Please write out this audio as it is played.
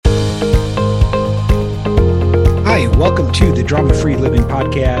Welcome to the Drama Free Living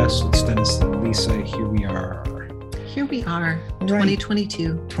Podcast. It's Dennis and Lisa. Here we are. Here we are,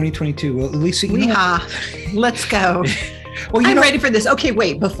 2022. 2022. Well, Lisa, Let's go. I'm ready for this. Okay,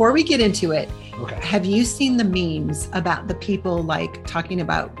 wait, before we get into it, have you seen the memes about the people like talking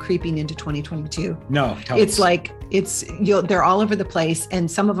about creeping into 2022? No. It's like, they're all over the place, and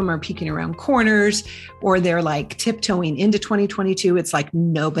some of them are peeking around corners, or they're like tiptoeing into 2022. It's like,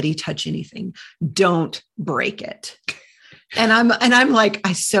 nobody touch anything. Don't break it. And I'm like,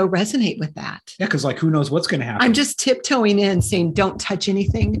 I so resonate with that. Yeah, because like, who knows what's going to happen? I'm just tiptoeing in saying, don't touch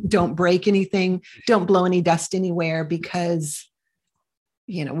anything, don't break anything, don't blow any dust anywhere, because,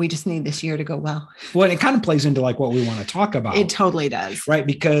 we just need this year to go well. Well, it kind of plays into like what we want to talk about. It totally does. Right.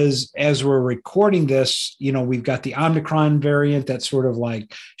 Because as we're recording this, we've got the Omicron variant that's sort of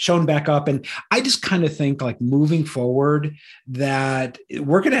like shown back up. And I just kind of think like moving forward that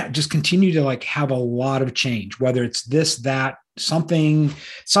we're going to just continue to like have a lot of change, whether it's this, that, something's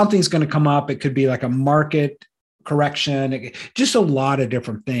going to come up. It could be like a market correction, just a lot of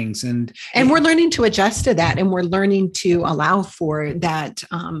different things. And we're learning to adjust to that. And we're learning to allow for that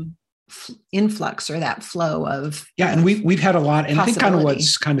influx or that flow of. Yeah. And we've had a lot. And I think kind of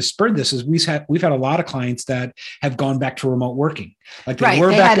what's kind of spurred this is we've had a lot of clients that have gone back to remote working. Like they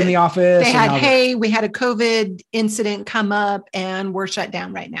were back in the office. We had a COVID incident come up and we're shut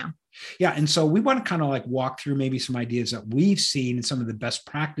down right now. Yeah. And so we want to kind of like walk through maybe some ideas that we've seen and some of the best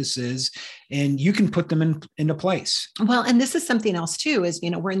practices, and you can put them into place. Well, and this is something else too, is,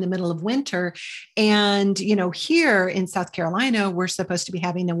 we're in the middle of winter, and, here in South Carolina, we're supposed to be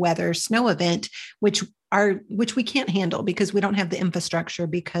having a weather snow event, which we can't handle because we don't have the infrastructure,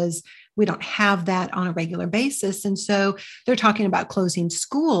 because we don't have that on a regular basis. And so they're talking about closing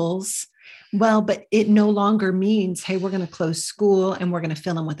schools. Well, but it no longer means, hey, we're going to close school and we're going to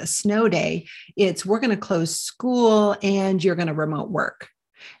fill in with a snow day. It's we're going to close school and you're going to remote work.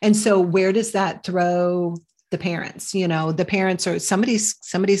 And so where does that throw the parents? The parents are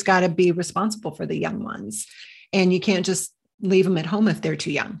somebody's got to be responsible for the young ones, and you can't just leave them at home if they're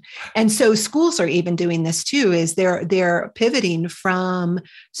too young. And so schools are even doing this too, is they're pivoting from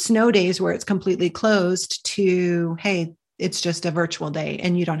snow days where it's completely closed to, hey, it's just a virtual day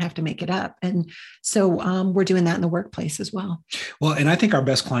and you don't have to make it up. And so we're doing that in the workplace as well. Well, and I think our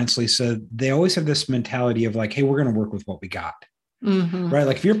best clients, Lisa, they always have this mentality of like, hey, we're going to work with what we got. Mm-hmm. Right?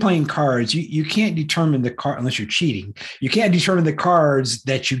 Like if you're playing cards, you can't determine the card unless you're cheating. You can't determine the cards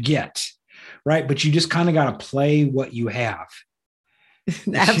that you get. Right. But you just kind of got to play what you have.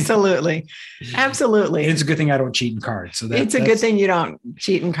 Absolutely. Absolutely. And it's a good thing I don't cheat in cards. So it's a good thing you don't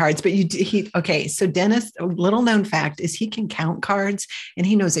cheat in cards, but okay. So Dennis, a little known fact is he can count cards and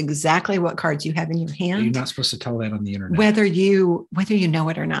he knows exactly what cards you have in your hand. You're not supposed to tell that on the internet. Whether you know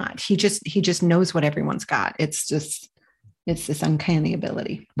it or not. He just knows what everyone's got. It's this uncanny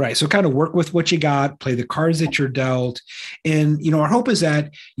ability. Right. So kind of work with what you got, play the cards that you're dealt. And, our hope is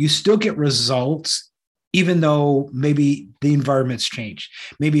that you still get results, even though maybe the environment's changed.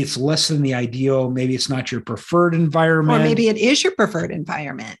 Maybe it's less than the ideal. Maybe it's not your preferred environment. Or maybe it is your preferred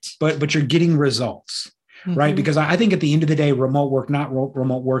environment. But you're getting results, mm-hmm. right? Because I think at the end of the day, remote work, not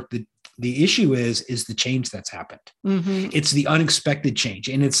remote work, the issue is the change that's happened. Mm-hmm. It's the unexpected change.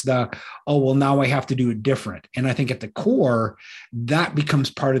 And it's now I have to do it different. And I think at the core, that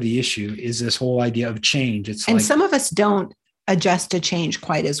becomes part of the issue, is this whole idea of change. And some of us don't adjust to change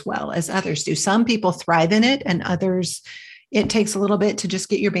quite as well as others do. Some people thrive in it, and others, it takes a little bit to just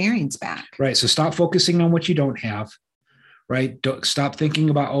get your bearings back. Right. So stop focusing on what you don't have, right? Don't stop thinking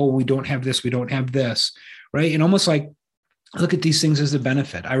about, we don't have this, we don't have this, right? And almost like look at these things as a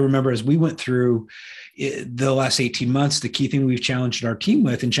benefit. I remember as we went through the last 18 months, the key thing we've challenged our team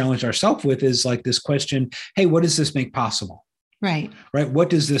with and challenged ourselves with is like this question, hey, what does this make possible? Right. Right. What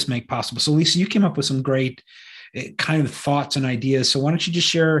does this make possible? So Lisa, you came up with some great kind of thoughts and ideas. So why don't you just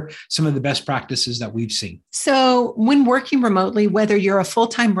share some of the best practices that we've seen? So when working remotely, whether you're a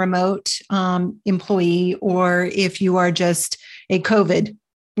full-time remote employee, or if you are just a COVID,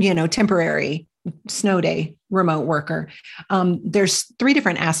 temporary snow day remote worker, there's three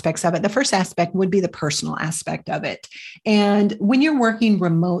different aspects of it. The first aspect would be the personal aspect of it. And when you're working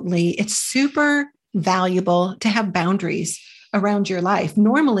remotely, it's super valuable to have boundaries around your life.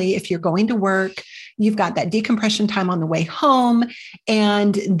 Normally, if you're going to work, you've got that decompression time on the way home.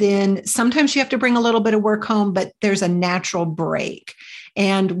 And then sometimes you have to bring a little bit of work home, but there's a natural break.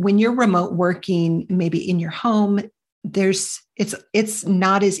 And when you're remote working, maybe in your home, it's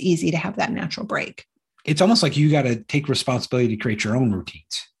not as easy to have that natural break. It's almost like you got to take responsibility to create your own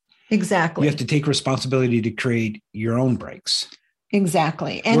routines. Exactly. You have to take responsibility to create your own breaks.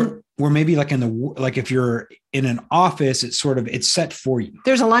 Exactly. And where maybe like like if you're in an office, it's set for you.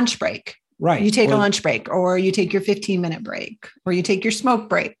 There's a lunch break. Right. You take a lunch break, or you take your 15-minute break, or you take your smoke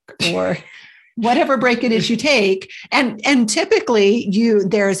break, or whatever break it is you take. And typically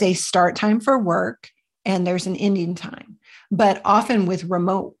there's a start time for work and there's an ending time. But often with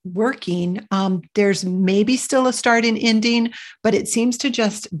remote working, there's maybe still a start and ending, but it seems to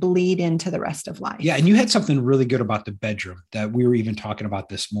just bleed into the rest of life. Yeah. And you had something really good about the bedroom that we were even talking about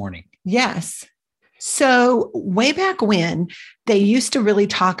this morning. Yes. So way back when, they used to really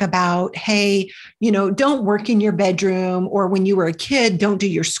talk about, hey, don't work in your bedroom, or when you were a kid, don't do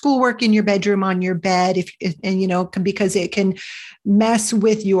your schoolwork in your bedroom on your bed, because it can mess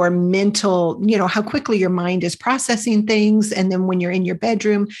with your mental, how quickly your mind is processing things. And then when you're in your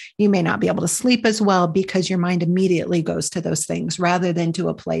bedroom, you may not be able to sleep as well because your mind immediately goes to those things rather than to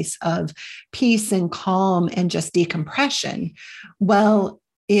a place of peace and calm and just decompression. Well,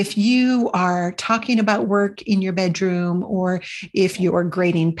 if you are talking about work in your bedroom, or if you're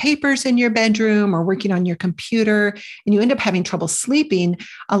grading papers in your bedroom or working on your computer and you end up having trouble sleeping,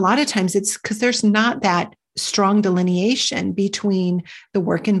 a lot of times it's because there's not that strong delineation between the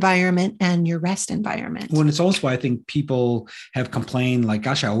work environment and your rest environment. Well, it's also why I think people have complained like,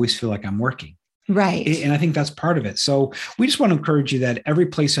 gosh, I always feel like I'm working. Right. And I think that's part of it. So we just want to encourage you that every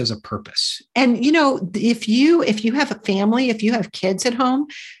place has a purpose. And, if you have a family, if you have kids at home,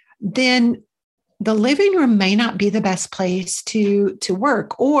 then the living room may not be the best place to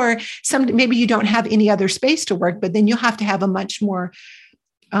work, or maybe you don't have any other space to work, but then you'll have to have a much more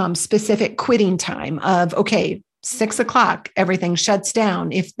specific quitting time of, okay, 6:00, everything shuts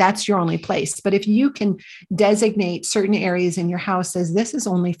down, if that's your only place. But if you can designate certain areas in your house as this is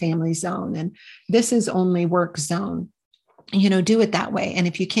only family zone and this is only work zone, do it that way. And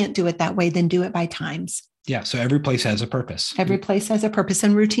if you can't do it that way, then do it by times. Yeah. So every place has a purpose. Every place has a purpose,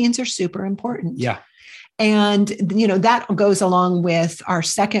 and routines are super important. Yeah. And, that goes along with our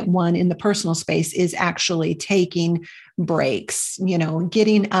second one in the personal space is actually taking breaks,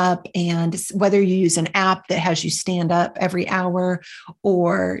 getting up, and whether you use an app that has you stand up every hour,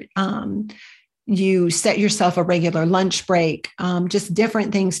 or you set yourself a regular lunch break, just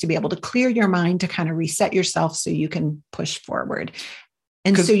different things to be able to clear your mind, to kind of reset yourself so you can push forward.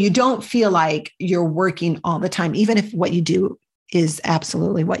 And so you don't feel like you're working all the time, even if what you do is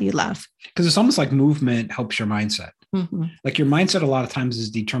absolutely what you love. Because it's almost like movement helps your mindset. Mm-hmm. Like your mindset a lot of times is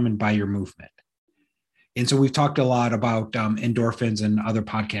determined by your movement. And so we've talked a lot about endorphins and other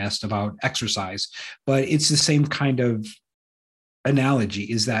podcasts about exercise, but it's the same kind of analogy,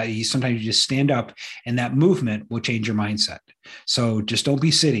 is that sometimes you just stand up and that movement will change your mindset. So just don't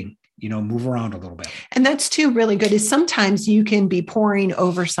be sitting. Move around a little bit. And that's too really good, is sometimes you can be poring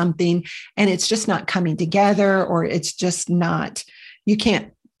over something and it's just not coming together, or it's just not, you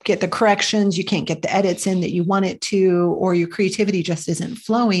can't get the corrections, you can't get the edits in that you want it to, or your creativity just isn't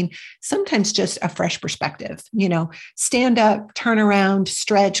flowing. Sometimes just a fresh perspective, stand up, turn around,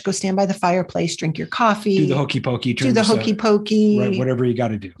 stretch, go stand by the fireplace, drink your coffee, do the hokey pokey, right, whatever you got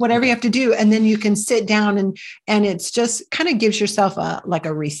to do, whatever you have to do. And then you can sit down and it's just kind of gives yourself a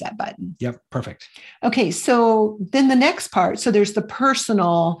reset button. Yep. Perfect. Okay. So then the next part, so there's the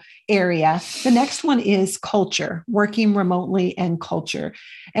personal area. The next one is culture, working remotely and culture.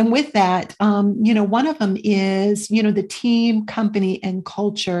 And with that, one of them is, the team, company, and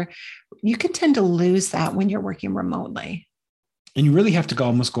culture. You can tend to lose that when you're working remotely. And you really have to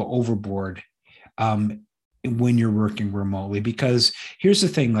almost go overboard when you're working remotely, because here's the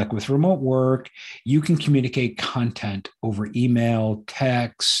thing, like with remote work, you can communicate content over email,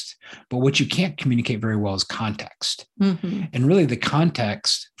 text, but what you can't communicate very well is context. Mm-hmm. And really the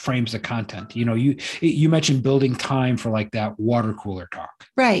context frames the content. You mentioned building time for like that water cooler talk.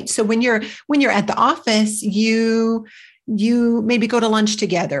 Right. So when you're at the office, you maybe go to lunch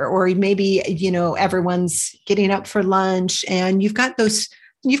together, or maybe, everyone's getting up for lunch, and you've got those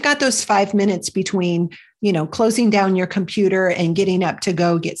 5 minutes between, closing down your computer and getting up to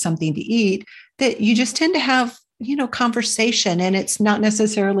go get something to eat, that you just tend to have, conversation, and it's not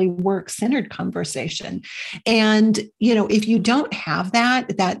necessarily work-centered conversation. And, if you don't have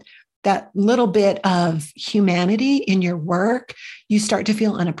that little bit of humanity in your work, you start to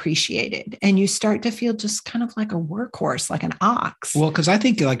feel unappreciated, and you start to feel just kind of like a workhorse, like an ox. Well, because I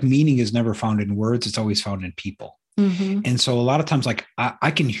think like meaning is never found in words. It's always found in people. Mm-hmm. And so a lot of times, like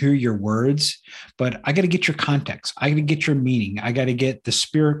I can hear your words, but I got to get your context. I got to get your meaning. I got to get the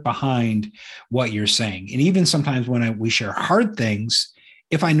spirit behind what you're saying. And even sometimes when we share hard things,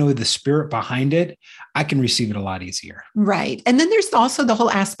 if I know the spirit behind it, I can receive it a lot easier. Right. And then there's also the whole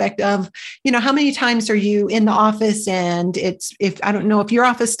aspect of, how many times are you in the office and I don't know if your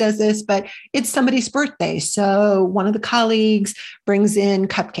office does this, but it's somebody's birthday. So one of the colleagues brings in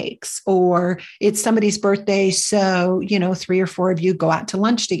cupcakes, or it's somebody's birthday. So, 3 or 4 of you go out to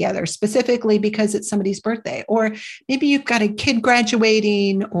lunch together specifically because it's somebody's birthday. Or maybe you've got a kid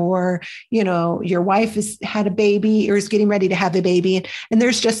graduating, or, your wife has had a baby or is getting ready to have a baby. And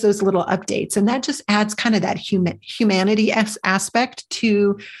there's just those little updates. And that just adds kind of that humanity aspect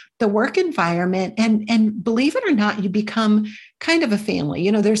to the work environment. And believe it or not, you become kind of a family.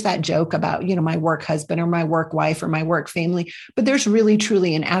 There's that joke about, my work husband or my work wife or my work family, but there's really,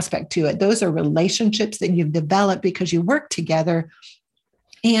 truly an aspect to it. Those are relationships that you've developed because you work together.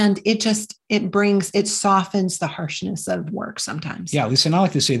 And it softens the harshness of work sometimes. Yeah, Lisa, and I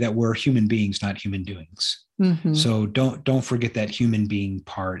like to say that we're human beings, not human doings. Mm-hmm. So don't forget that human being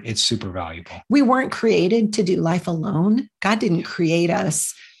part. It's super valuable. We weren't created to do life alone. God didn't create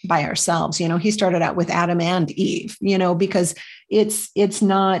us by ourselves. He started out with Adam and Eve, because it's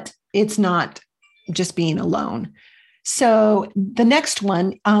not just being alone. So the next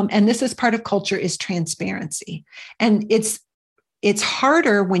one, and this is part of culture, is transparency. And it's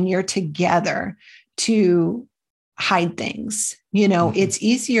harder when you're together to hide things. Mm-hmm. It's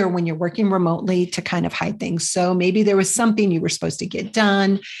easier when you're working remotely to kind of hide things. So maybe there was something you were supposed to get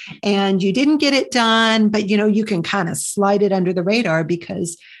done and you didn't get it done, but you can kind of slide it under the radar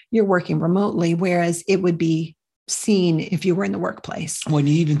because you're working remotely, whereas it would be seen if you were in the workplace. When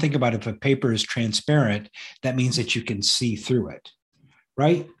you even think about it, if a paper is transparent, that means that you can see through it,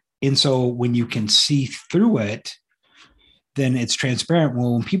 right? And so when you can see through it, then it's transparent.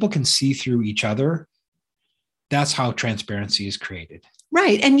 Well, when people can see through each other, that's how transparency is created.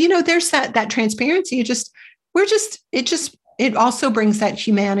 Right. And, there's that transparency. It also brings that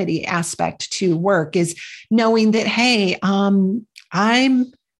humanity aspect to work, is knowing that, hey, I'm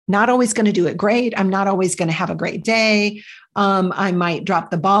not always going to do it great. I'm not always going to have a great day. I might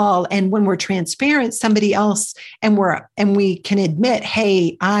drop the ball. And when we're transparent, somebody else, and we can admit,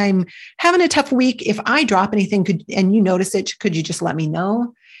 hey, I'm having a tough week. If I drop anything, and you notice it, could you just let me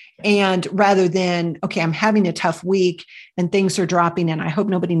know? And rather than, okay, I'm having a tough week and things are dropping and I hope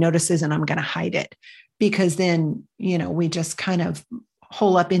nobody notices and I'm going to hide it, because then, we just kind of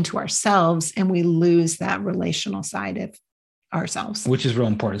hole up into ourselves and we lose that relational side of ourselves. Which is real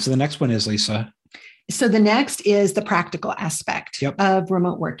important. So the next one is, Lisa. So the next is the practical aspect of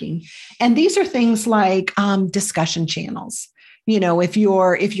remote working. And these are things like discussion channels. If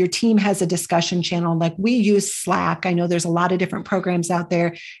your team has a discussion channel, like we use Slack, I know there's a lot of different programs out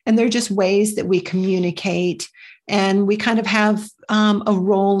there, and they're just ways that we communicate, and we kind of have a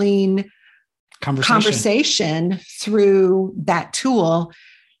rolling conversation through that tool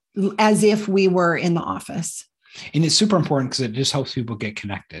as if we were in the office. And it's super important because it just helps people get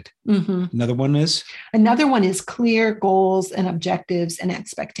connected. Mm-hmm. Another one is clear goals and objectives and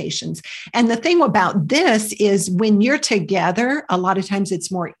expectations. And the thing about this is when you're together, a lot of times it's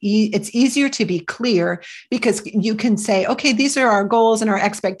it's easier to be clear because you can say, okay, these are our goals and our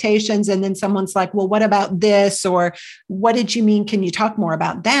expectations. And then someone's like, well, what about this? Or what did you mean? Can you talk more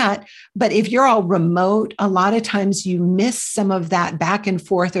about that? But if you're all remote, a lot of times you miss some of that back and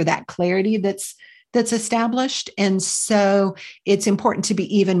forth or that clarity that's established. And so it's important to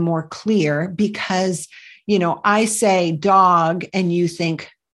be even more clear because, I say dog and you think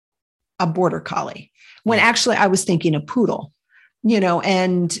a border collie when actually I was thinking a poodle,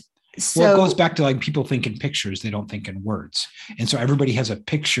 and so it goes back to like people think in pictures, they don't think in words. And so everybody has a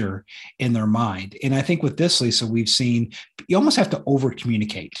picture in their mind. And I think with this, Lisa, we've seen you almost have to over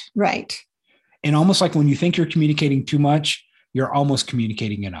communicate. Right. And almost like when you think you're communicating too much, you're almost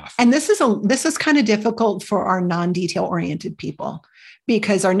communicating enough. And this is kind of difficult for our non-detail oriented people,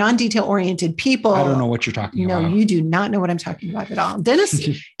 because our non-detail oriented people, I don't know what you're talking about. No, you do not know what I'm talking about at all. Dennis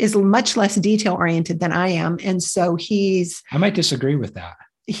is much less detail oriented than I am. And so I might disagree with that.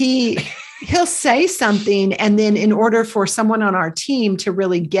 He'll say something, and then in order for someone on our team to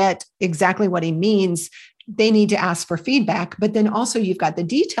really get exactly what he means, they need to ask for feedback. But then also you've got the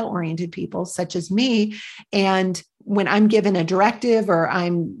detail oriented people such as me. And when I'm given a directive or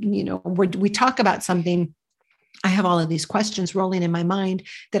we talk about something, I have all of these questions rolling in my mind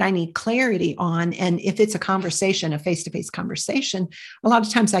that I need clarity on. And if it's a conversation, a face-to-face conversation, a lot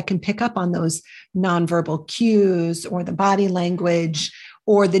of times I can pick up on those nonverbal cues or the body language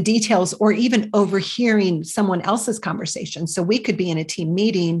or the details, or even overhearing someone else's conversation. So we could be in a team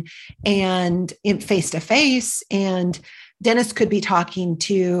meeting and in face-to-face, and Dennis could be talking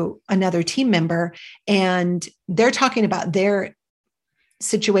to another team member and they're talking about their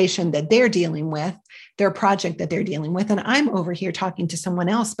situation that they're dealing with, their project that they're dealing with. And I'm over here talking to someone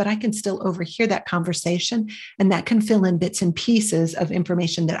else, but I can still overhear that conversation, and that can fill in bits and pieces of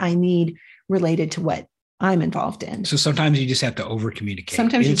information that I need related to what I'm involved in. So sometimes you just have to over communicate.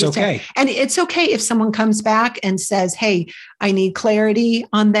 Sometimes it's okay. And it's okay if someone comes back and says, hey, I need clarity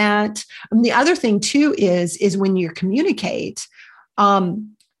on that. And the other thing too is when you communicate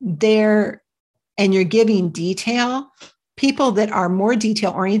there and you're giving detail, people that are more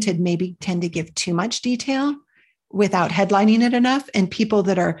detail oriented maybe tend to give too much detail without headlining it enough. And people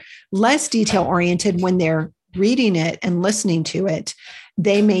that are less detail oriented, when they're reading it and listening to it,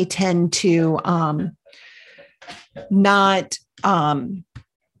 they may tend to not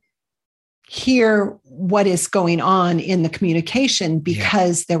hear what is going on in the communication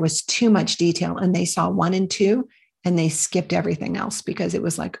because there was too much detail, and they saw 1 and 2 and they skipped everything else because it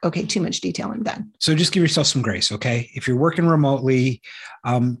was like, okay, too much detail, I'm done. So just give yourself some grace. Okay. If you're working remotely,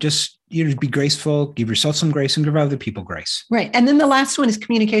 just, be graceful, give yourself some grace, and give other people grace. Right. And then the last one is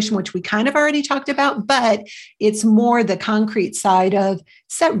communication, which we kind of already talked about, but it's more the concrete side of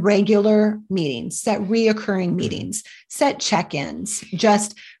set regular meetings, set reoccurring meetings, set check-ins.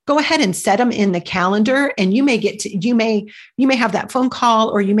 Just go ahead and set them in the calendar, and you may have that phone call,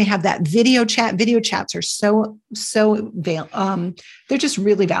 or you may have that video chat. Video chats are they're just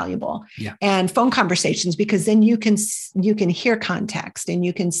really valuable. Yeah. And phone conversations, because then you can hear context and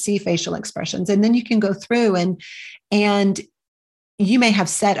you can see facial expressions, and then you can go through and you may have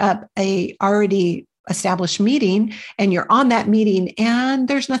set up a already established meeting, and you're on that meeting and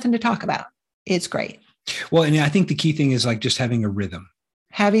there's nothing to talk about. It's great. Well, and I think the key thing is like just having a rhythm.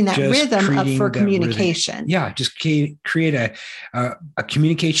 Having that just rhythm for communication. Rhythm. Yeah. Just create a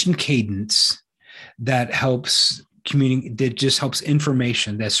communication cadence that helps that just helps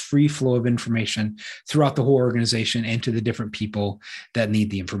information, that's free flow of information throughout the whole organization and to the different people that need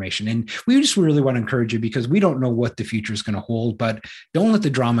the information. And we just really want to encourage you, because we don't know what the future is going to hold, but don't let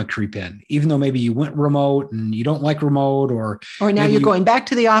the drama creep in, even though maybe you went remote and you don't like remote, or now you're going back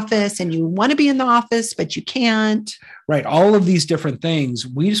to the office and you want to be in the office, but you can't. Right. All of these different things.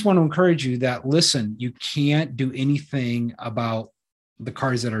 We just want to encourage you that, listen, you can't do anything about the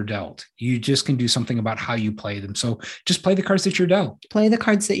cards that are dealt. You just can do something about how you play them. So just play the cards that you're dealt. Play the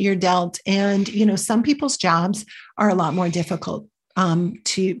cards that you're dealt. And, some people's jobs are a lot more difficult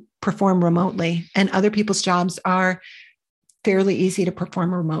to perform remotely, and other people's jobs are fairly easy to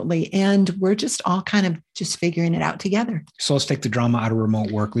perform remotely. And we're just all kind of just figuring it out together. So let's take the drama out of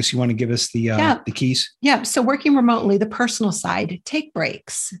remote work. Lisa, you want to give us the keys? Yeah. So working remotely, the personal side, take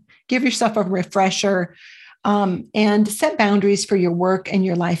breaks, give yourself a refresher, and set boundaries for your work and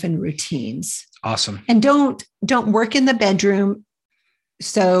your life and routines. Awesome. And don't work in the bedroom,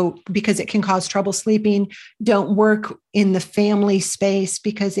 because it can cause trouble sleeping. Don't work in the family space,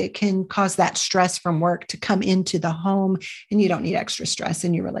 because it can cause that stress from work to come into the home, and you don't need extra stress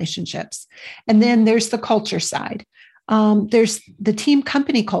in your relationships. And then there's the culture side. There's the team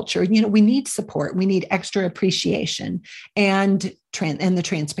company culture. We need support. We need extra appreciation and the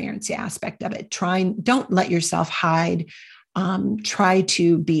transparency aspect of it. Don't let yourself hide. Try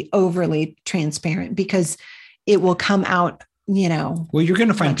to be overly transparent, because it will come out, Well, you're going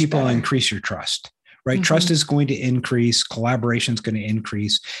to find people better. Increase your trust, right? Mm-hmm. Trust is going to increase, collaboration is going to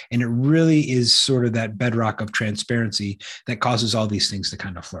increase. And it really is sort of that bedrock of transparency that causes all these things to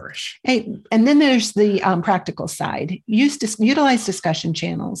kind of flourish. Hey, and then there's the practical side. Utilize discussion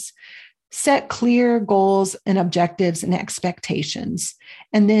channels, set clear goals and objectives and expectations,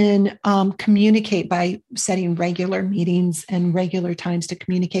 and then communicate by setting regular meetings and regular times to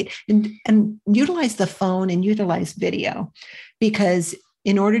communicate, and utilize the phone and utilize video, because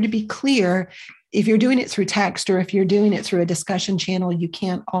in order to be clear, if you're doing it through text or if you're doing it through a discussion channel, you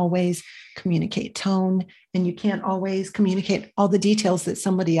can't always communicate tone, and you can't always communicate all the details that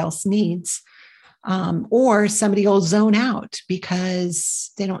somebody else needs. Or somebody will zone out because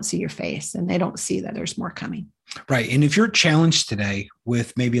they don't see your face and they don't see that there's more coming. Right. And if you're challenged today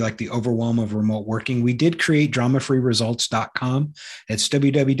with maybe like the overwhelm of remote working, we did create dramafreeresults.com. It's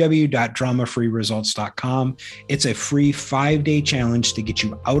www.dramafreeresults.com. It's a free 5-day challenge to get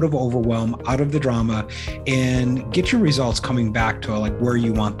you out of overwhelm, out of the drama, and get your results coming back to like where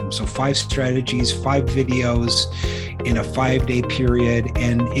you want them. So 5 strategies, 5 videos in a 5-day period.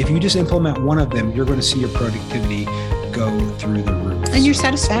 And if you just implement one of them, you're going to see your productivity go through the roof. And your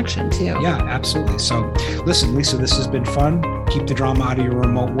satisfaction too. Yeah, absolutely. So listen, Lisa, this has been fun. Keep the drama out of your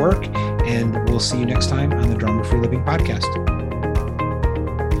remote work, and we'll see you next time on the Drama Free Living Podcast.